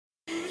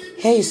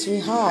Hey,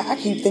 sweetheart, I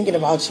keep thinking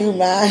about you,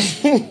 man.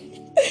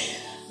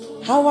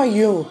 How are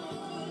you?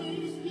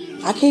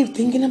 I keep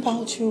thinking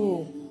about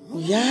you.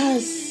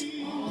 Yes.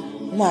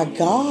 Oh my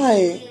God.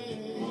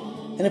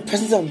 In the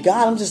presence of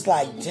God, I'm just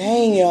like,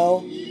 dang, yo.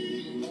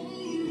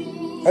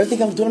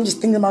 Everything I'm doing, I'm just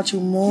thinking about you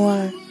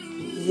more.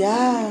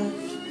 Yeah.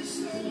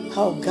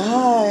 Oh,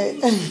 God.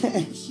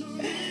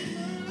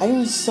 I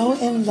am so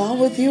in love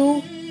with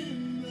you.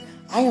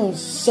 I am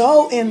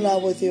so in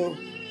love with you.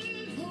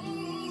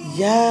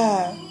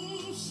 Yeah.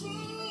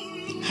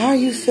 How are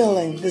you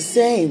feeling? The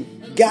same.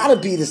 Gotta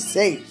be the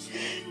same.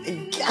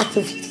 It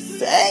gotta be the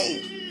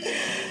same.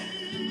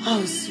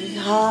 Oh,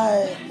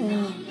 sweetheart.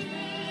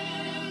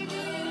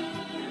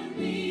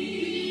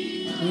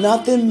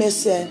 Nothing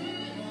missing.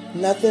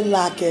 Nothing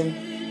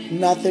lacking.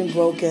 Nothing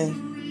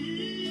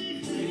broken.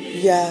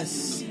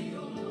 Yes.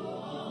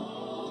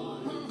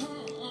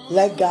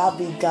 Let God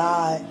be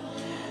God.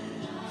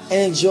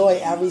 And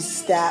enjoy every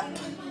step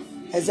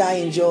as I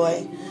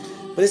enjoy.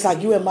 But it's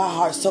like you in my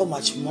heart so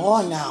much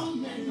more now.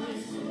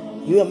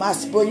 You in my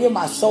spirit, you in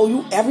my soul,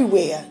 you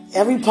everywhere.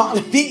 Every part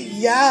of me.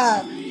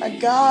 Yeah. My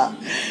God.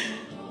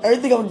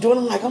 Everything I'm doing,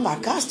 I'm like, oh my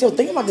God, still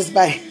thinking about this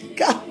baby.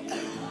 God.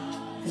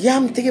 Yeah,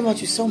 I'm thinking about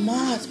you so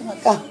much. Oh my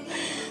God.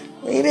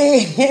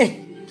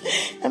 Waiting.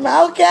 Am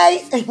I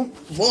okay?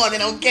 More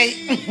than okay.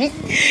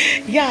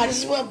 Yeah, this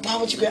is what about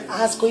what you can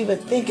ask or even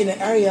think in the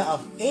area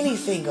of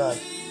anything good.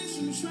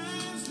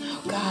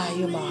 Oh God,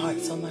 you're in my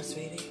heart so much,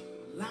 sweetie.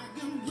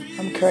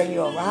 I'm carrying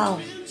you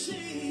around.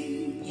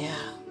 Yeah.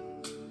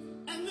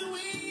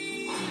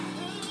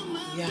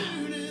 Yeah.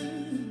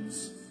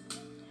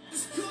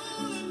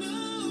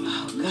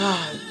 Oh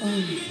God.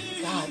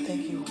 God,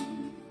 thank you.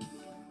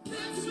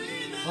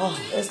 Oh,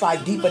 it's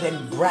like deeper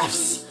than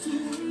breaths.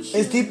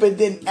 It's deeper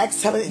than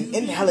exhaling and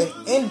inhaling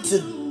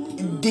into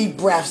deep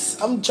breaths.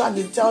 I'm trying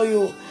to tell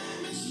you.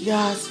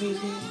 Yeah, sweetie.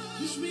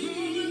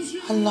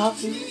 I love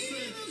you.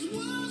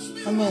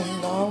 I'm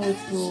in love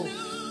with you.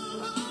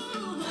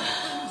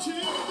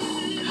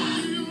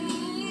 God.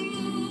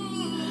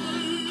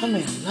 I'm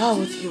in love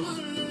with you.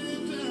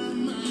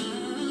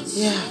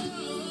 Yeah.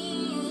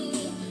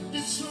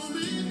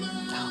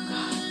 Oh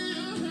God.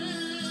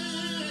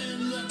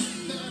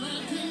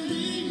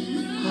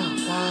 Oh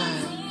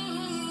God.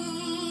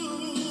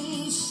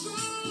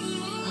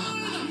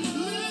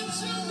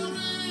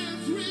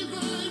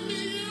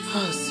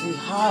 Oh,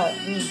 sweetheart.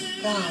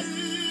 God.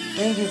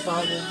 Thank you,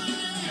 Father.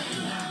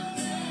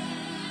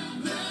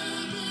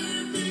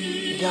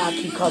 God,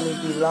 keep calling me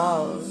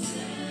beloved.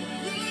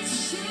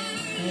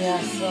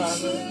 Yes,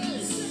 Father.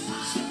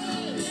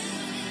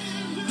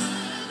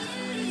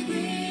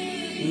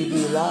 You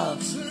be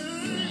loved.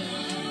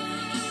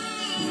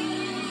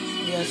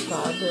 Yes,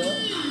 Father.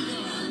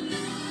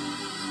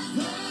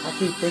 I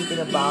keep thinking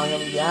about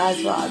him.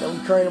 Yes, Father. We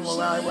carry him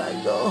around where I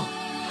go.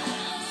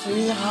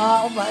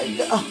 Sweetheart, oh my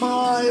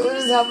God. What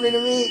is happening to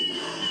me?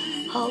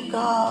 Oh,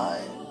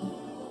 God.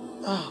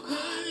 Oh,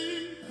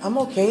 God. I'm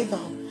okay,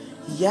 though.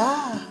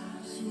 Yeah.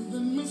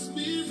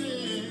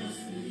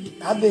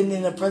 I've been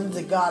in the presence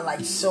of God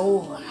like so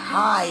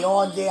high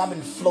all day. I've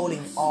been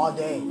floating all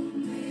day.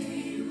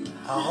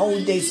 A whole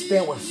day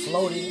spent with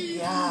floating.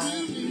 Yeah.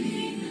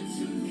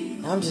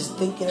 I'm just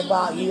thinking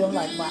about you. I'm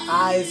like, my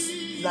eyes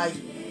like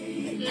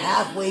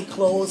halfway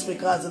closed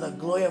because of the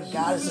glory of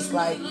God. It's just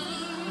like,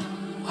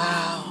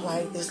 wow.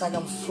 Like, it's like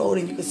I'm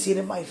floating. You can see it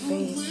in my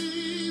face.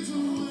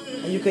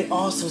 And you can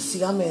also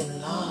see I'm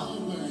in love.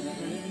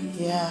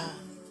 Yeah.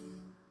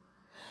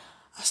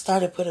 I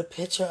started to put a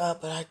picture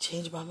up, but I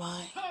changed my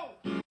mind.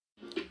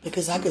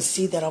 Because I could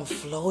see that I'm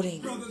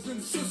floating.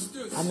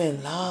 I'm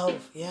in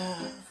love. Yeah.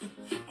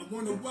 I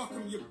want to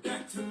welcome you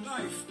back to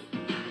life.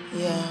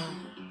 Yeah.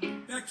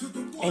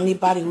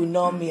 Anybody who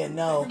know me and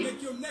know,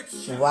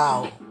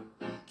 wow,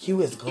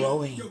 Q is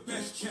glowing.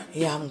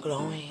 Yeah, I'm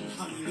glowing.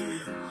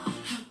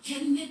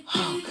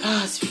 Oh,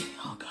 God, sweet.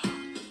 Oh, God.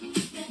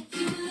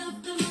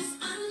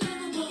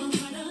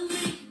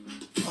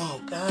 Oh,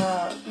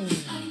 God.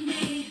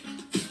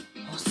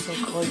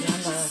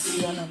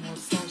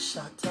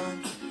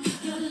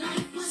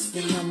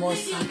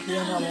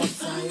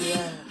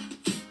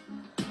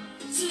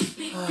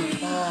 Oh,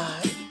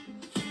 God.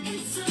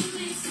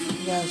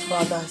 Yes,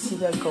 Father, I see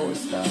that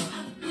ghost now.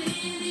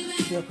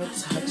 Your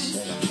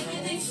protection,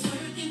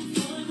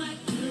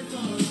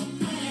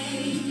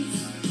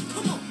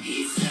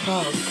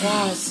 oh,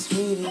 God,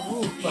 sweetie.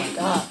 Oh, my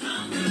God.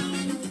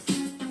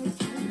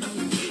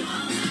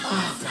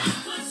 Oh, God.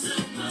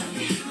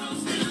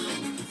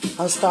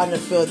 I'm starting to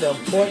feel the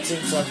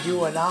importance of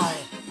you and I.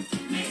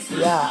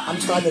 Yeah, I'm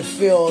starting to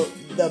feel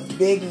the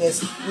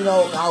bigness, you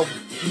know, how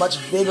much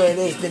bigger it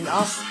is than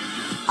us.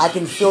 I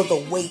can feel the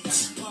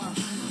weight.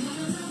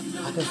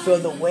 I can feel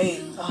the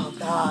weight, oh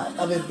God,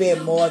 of it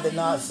being more than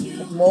us,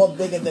 more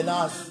bigger than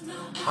us,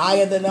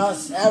 higher than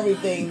us,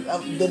 everything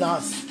than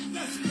us.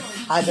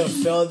 I can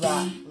feel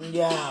that,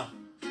 yeah.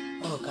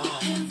 Oh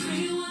God.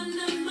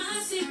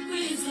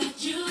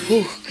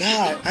 Oh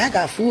God, I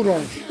got food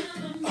on.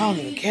 I don't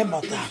even care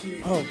about that.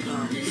 Oh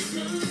God.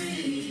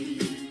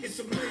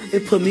 They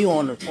put me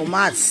on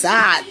my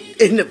side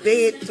in the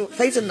bed,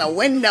 facing the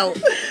window.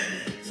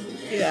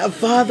 Yeah,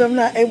 Father, I'm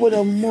not able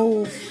to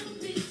move.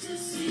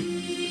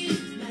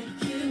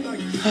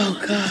 Oh,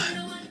 God.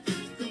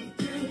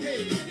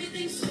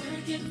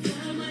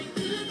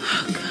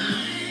 Oh,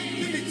 God.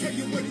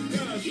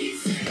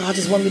 God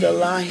just want me to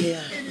lie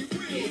here.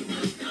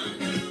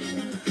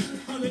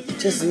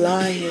 Just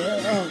lie here.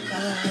 Oh,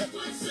 God.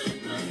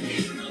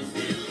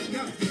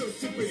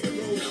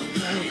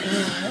 Oh,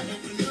 God.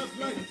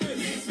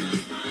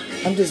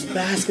 I'm just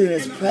basking in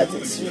His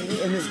presence,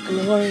 in His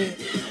glory.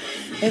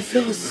 It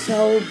feels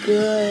so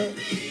good.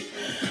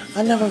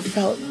 I never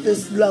felt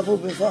this level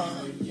before.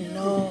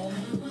 No.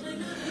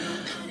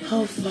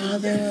 Oh,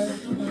 Father.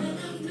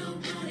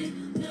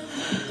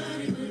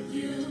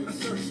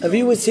 If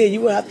you was here,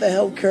 you would have to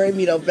help carry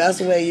me the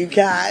best way you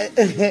can.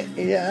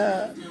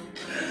 Yeah.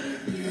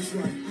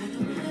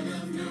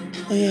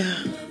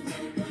 Yeah.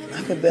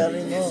 I can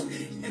barely move.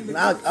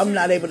 I'm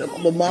not able to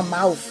with my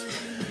mouth.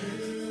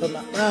 With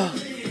my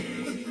mouth.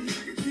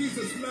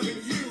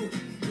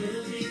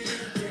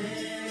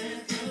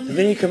 If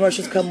any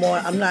commercials come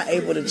on, I'm not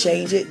able to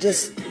change it.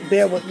 Just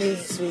bear with me,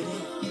 sweetie.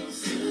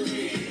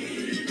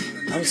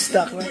 I'm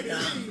stuck right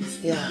now.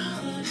 Yeah.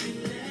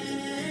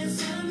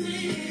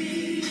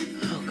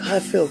 Oh, God, I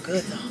feel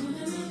good, though.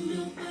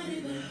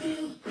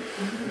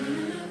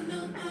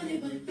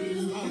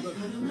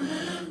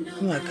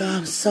 Oh, my God,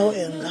 I'm so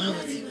in love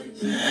with you.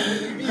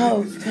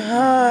 Oh,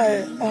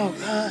 God. Oh,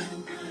 God.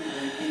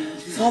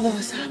 Father,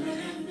 what's happening?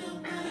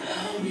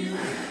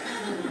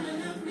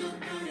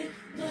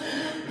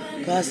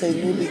 God say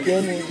new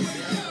beginnings.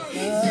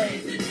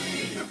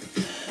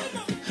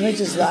 Let me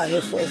just lie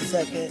here for a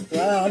second. I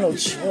don't have no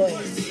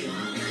choice.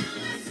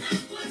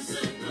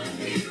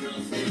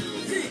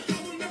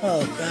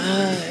 Oh,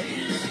 God.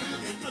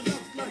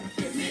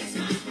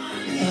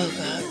 Oh,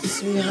 God,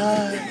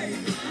 sweetheart.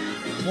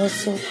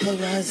 Moso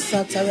koyan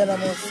satayana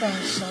mosa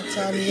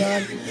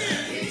shatanian.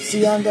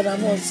 Sianda la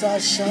mosa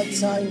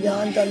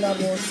shatayanda la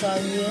mosa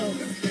yen.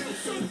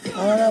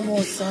 Ana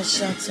mosa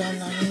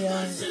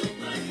shatanian.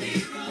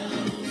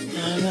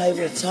 I'm not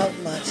able to talk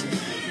much.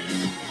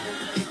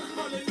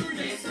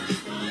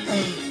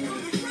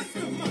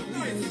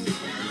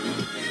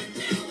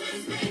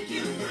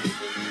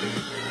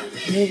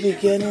 New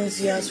beginnings,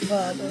 yes,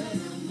 Father.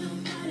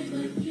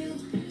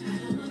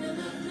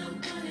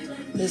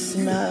 This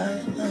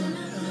man, oh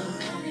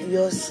God,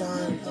 your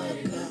son, oh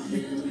God.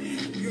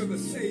 You're the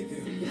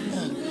Savior.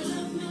 Oh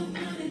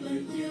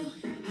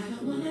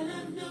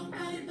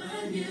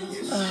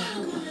God. Oh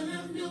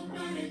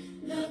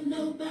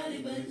God.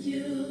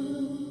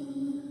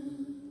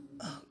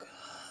 Oh God.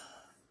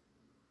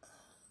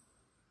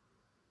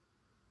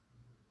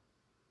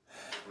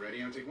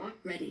 Ready on take one?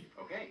 Ready.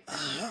 Okay.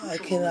 I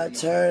cannot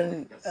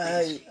turn.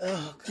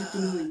 Oh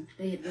God.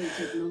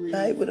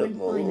 Not able to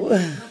move.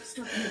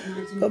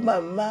 But my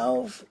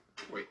mouth.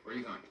 Wait, where are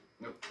you going?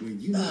 Nope. When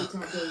you need a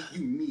taco,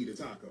 you need a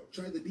taco.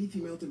 Try the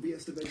beefy melted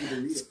Fiesta veggie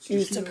burrito.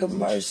 Excuse the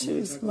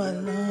commercials, my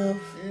love.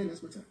 And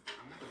that's my time.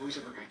 I'm not the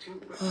voiceover guy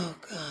too. Oh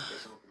God.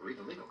 So read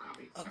the legal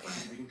copy.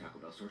 Okay. Reading Taco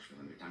Bell source for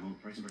limited time.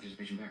 Price and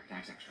participation there.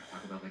 Tax extra.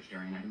 Taco Bell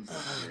vegetarian items.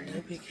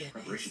 New beginnings.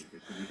 Preparation.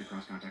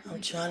 Cross contact.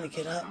 I'm trying to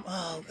get up.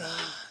 Oh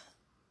God.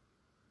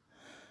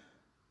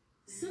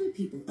 Some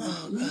people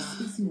think less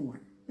is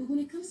more. But when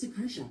it comes to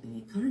car shopping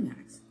at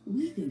CarMax,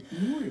 we think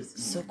more is more.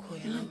 So cool,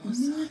 like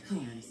more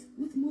cars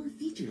with more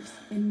features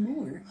and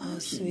more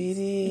options.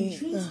 Sweetie. And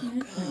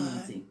transparent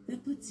financing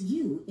that puts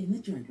you in the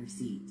driver's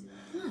seat.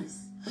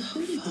 Plus, a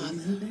 30-day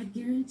money-back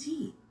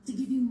guarantee to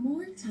give you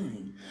more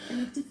time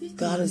and up to 50.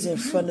 God is in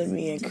front of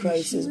me and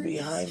Christ is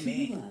behind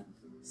me.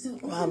 So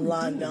I'm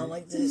lying down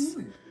like this.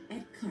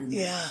 At CarMax.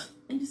 Yeah.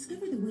 And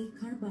discover the way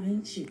car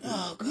buying should be.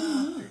 Oh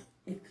God. More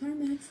at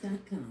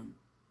CarMax.com.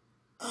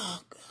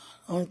 Oh God.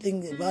 Only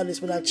thing about this,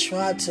 when I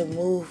try to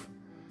move,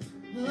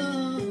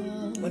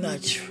 oh God.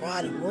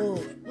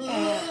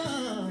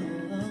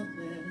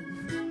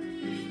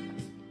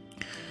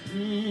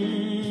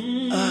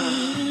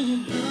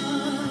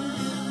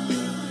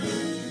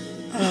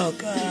 Oh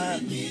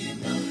God.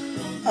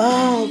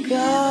 Oh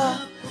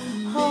God.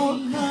 Oh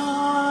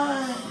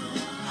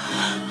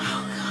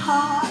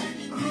God.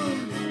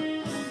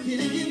 You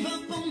didn't give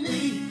up on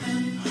me.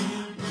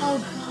 Oh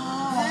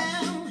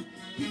God. Well,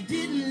 you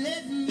didn't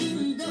let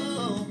me go.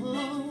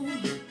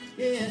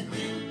 Yeah.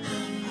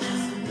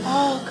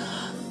 Oh God.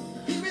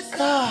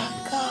 God.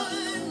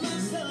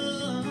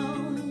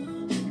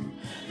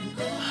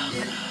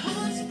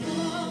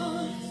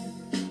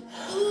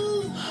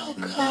 Oh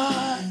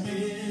God.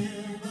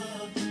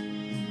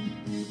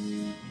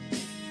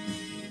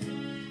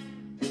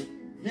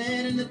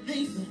 Read in the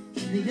paper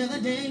the other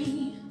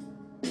day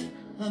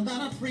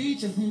about a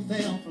preacher who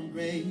fell from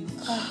grace.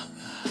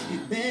 He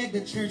begged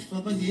the church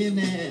for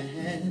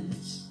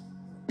forgiveness.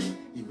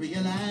 He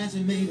realized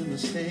he made a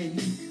mistake.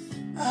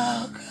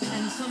 Oh God.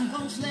 And some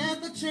folks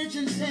left the church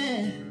and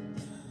said,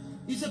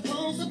 he's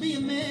supposed to be a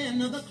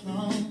man of the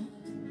cloth.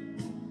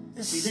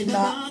 This See, is they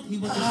not. thought he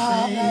was the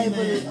Oh same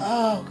man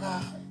God.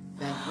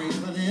 that prayed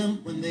for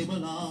them when they were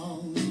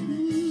lost.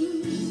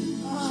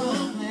 So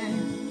glad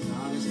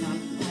God is not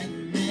like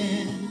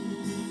man.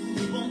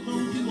 He won't throw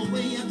you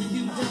away after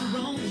you've done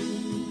wrong.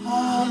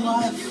 Oh,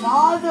 my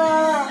Father.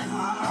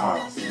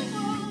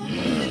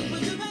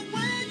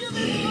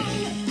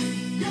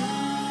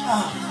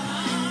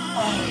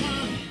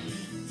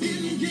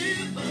 Didn't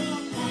give up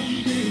on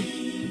me.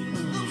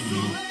 I'm so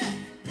glad.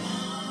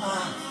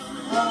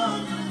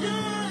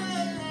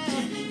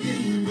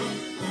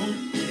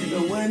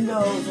 The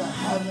windows of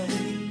heaven.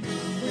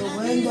 The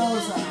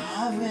windows of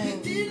heaven.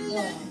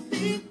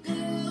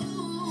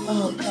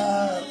 Oh,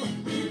 God.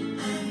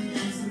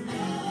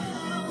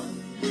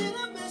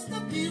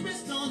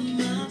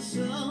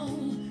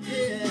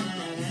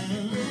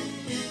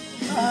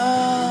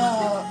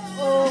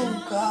 Oh,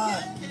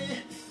 God.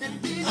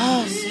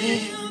 Oh,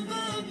 see.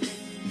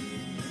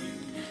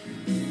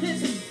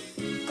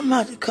 I'm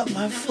about to cut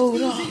my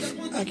food off.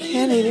 I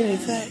can't eat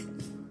anything.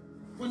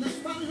 When the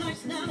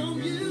spotlight's not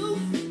on you,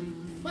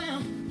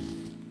 well,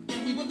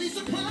 we will be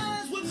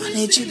surprised when I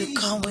need you to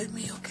come with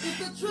me, okay?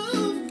 the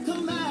truth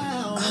come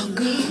out. Oh,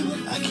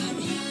 God. I can't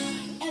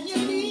eat. And you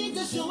need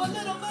to show a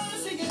little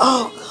mercy.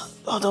 Oh, God.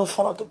 Oh, don't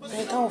fall off the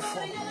bed. Don't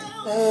fall off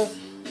the bed.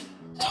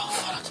 Don't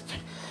fall off the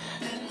bed.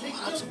 Don't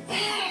fall off the bed.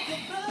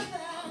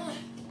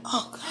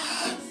 Oh, God.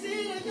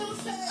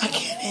 I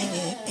can't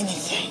eat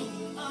anything.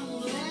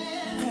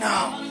 No.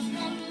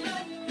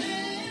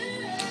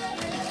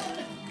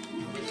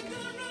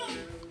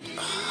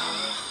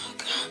 Oh,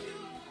 God.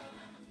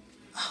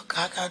 Oh,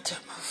 God, I gotta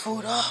take my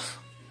food off.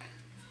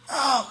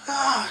 Oh,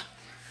 God.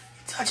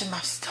 You're touching my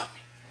stomach.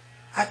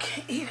 I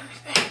can't eat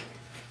anything.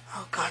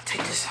 Oh, God,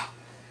 take this out.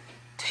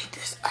 Take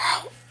this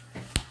out.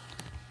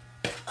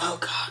 Oh,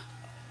 God.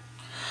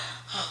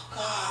 Oh,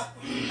 God.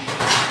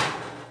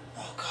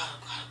 Oh, God,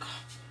 oh,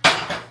 God, oh,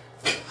 God.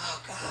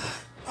 Oh, God.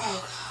 Oh,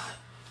 God.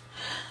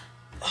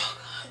 Oh,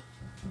 God.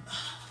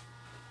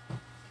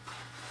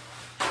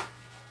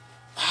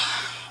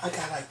 I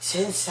got like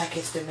 10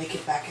 seconds to make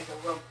it back in the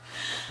room.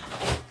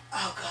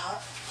 Oh, God.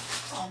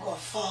 I'm going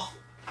to fall.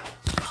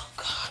 Oh,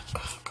 God,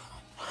 God,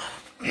 God.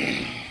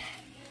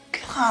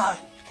 God.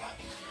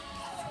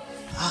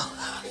 Oh,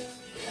 God.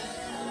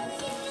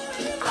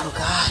 Oh,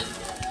 God.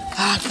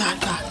 God, God,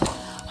 God.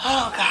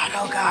 Oh, God,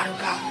 oh, God, oh,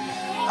 God.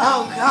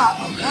 Oh, God,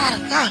 oh, God,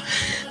 oh, God.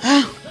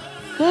 Oh,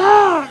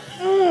 God.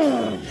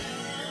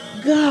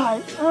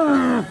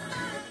 God.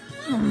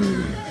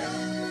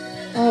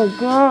 Oh,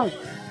 God.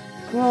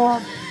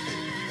 God.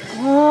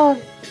 God.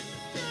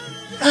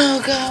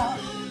 Oh, God.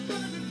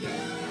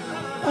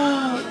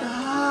 Oh,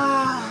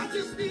 God.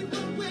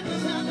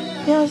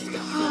 Yes, God.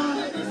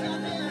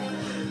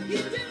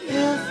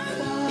 Yes,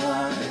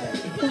 God.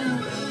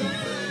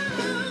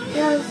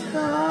 Yes,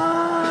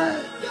 God.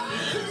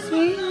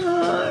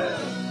 Sweetheart.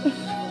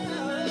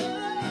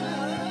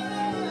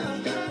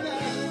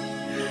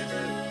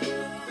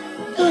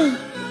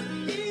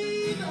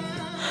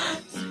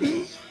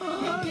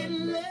 Sweetheart.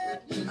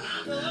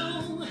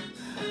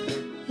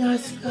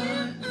 Yes,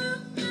 God.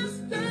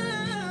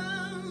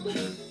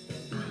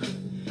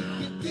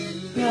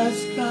 Yes,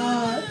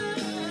 God.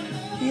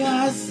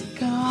 Yes,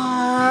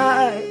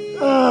 God.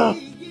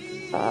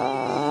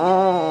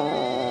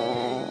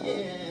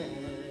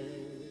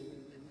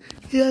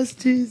 Yes,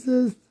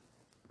 Jesus.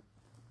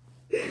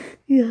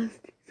 Yes,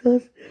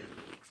 Jesus.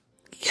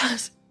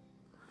 Yes.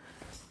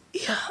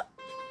 Yeah.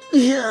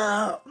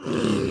 Yeah.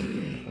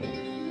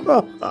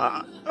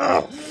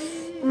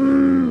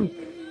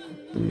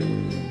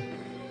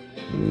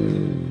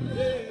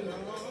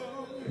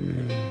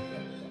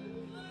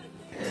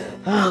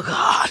 Oh,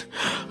 God.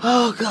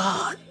 Oh,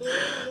 God.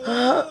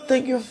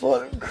 Thank you for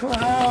the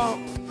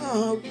crown.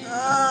 Oh,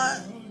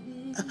 God.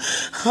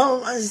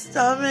 Oh, my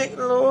stomach,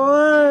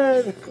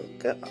 Lord. Oh,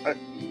 God.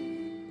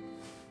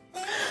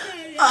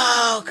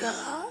 Oh,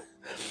 God.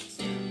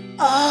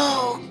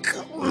 Oh,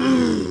 God.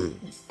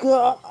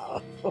 God.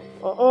 Oh,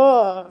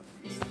 God.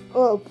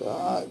 Oh,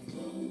 God.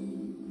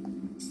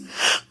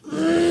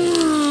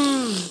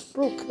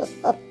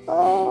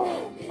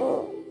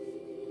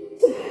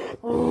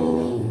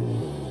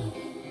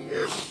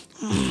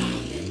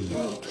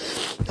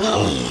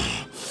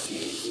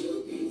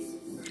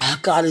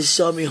 God has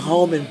shown me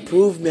home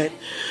improvement.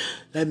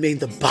 That means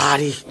the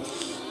body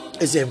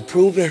is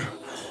improving.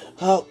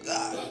 Oh,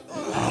 God.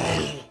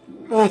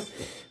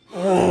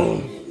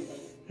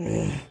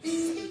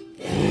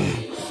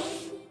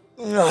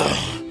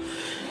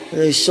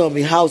 They showed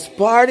me house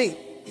party.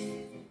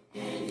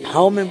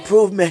 Home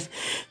improvement.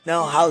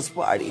 No, house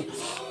party.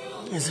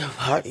 It's a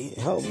party.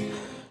 Home.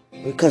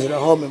 Because of the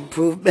home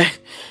improvement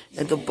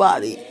and the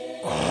body.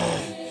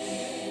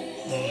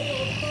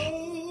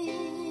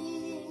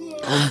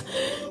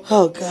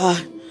 Oh,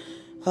 God.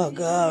 Oh,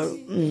 God.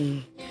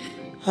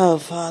 Oh,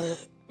 Father.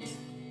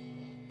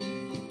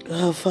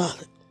 Oh,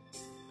 Father.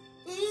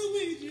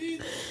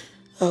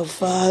 Oh,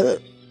 Father.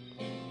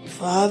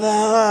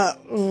 Father.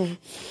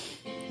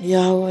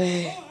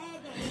 Yahweh.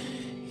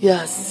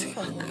 Yes.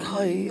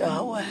 Oh,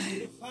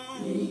 Yahweh.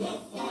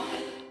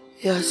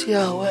 Yes,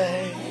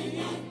 Yahweh.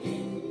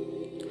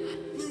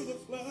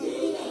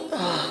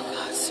 Oh,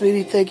 God.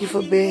 Sweetie, thank you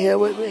for being here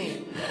with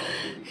me.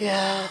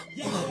 Yeah.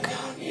 Oh,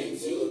 God.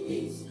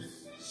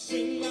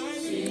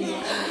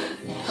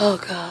 Oh,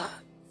 God.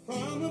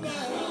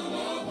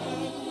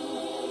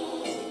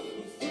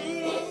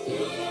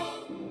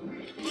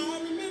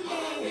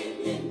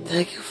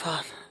 Thank you,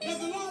 Father.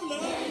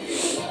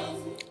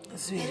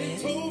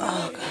 Sweetie.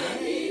 Oh, God.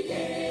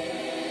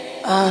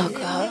 Oh,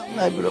 God. I'm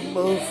not able to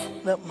move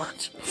that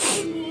much.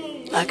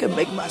 I can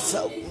make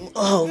myself.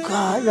 Oh,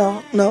 God.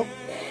 No.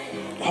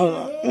 Hold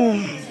on.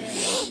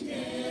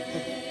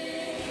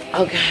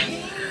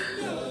 Okay.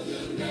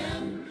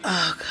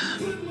 Oh, God.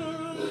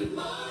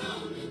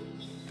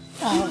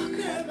 Oh,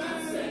 God.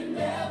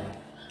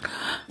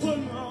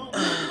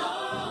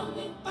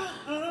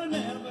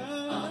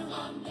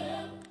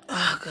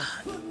 Oh,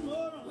 God.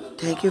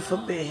 Thank you for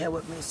being here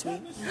with me,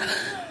 sweet.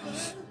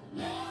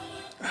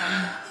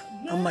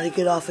 I'm going to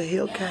get off of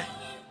here, okay?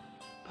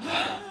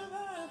 I'm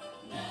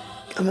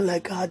going to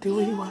let God do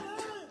what he wants.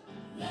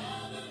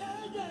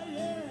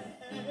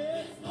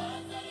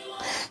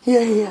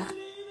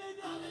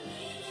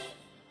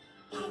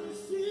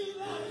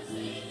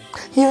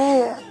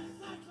 Yeah.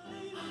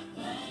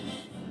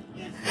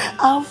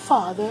 Our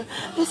Father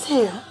is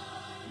here.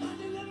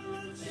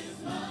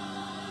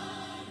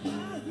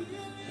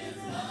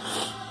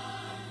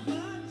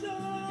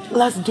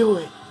 Let's do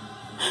it.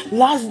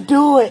 Let's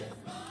do it.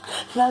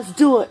 Let's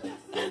do it.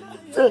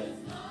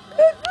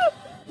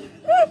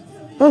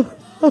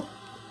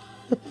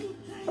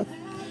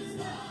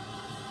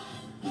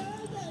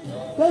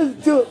 Let's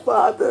do it,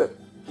 Father.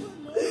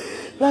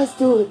 Let's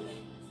do it.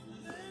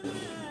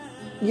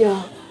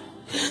 Yeah.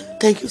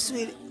 Thank you,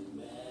 sweetie.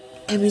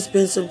 Let me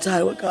spend some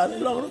time with God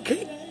alone,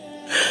 okay?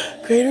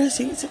 Greater is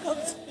he in us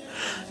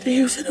than he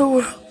is in the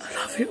world. I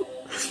love you.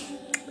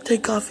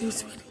 Thank God for you,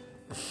 sweetie.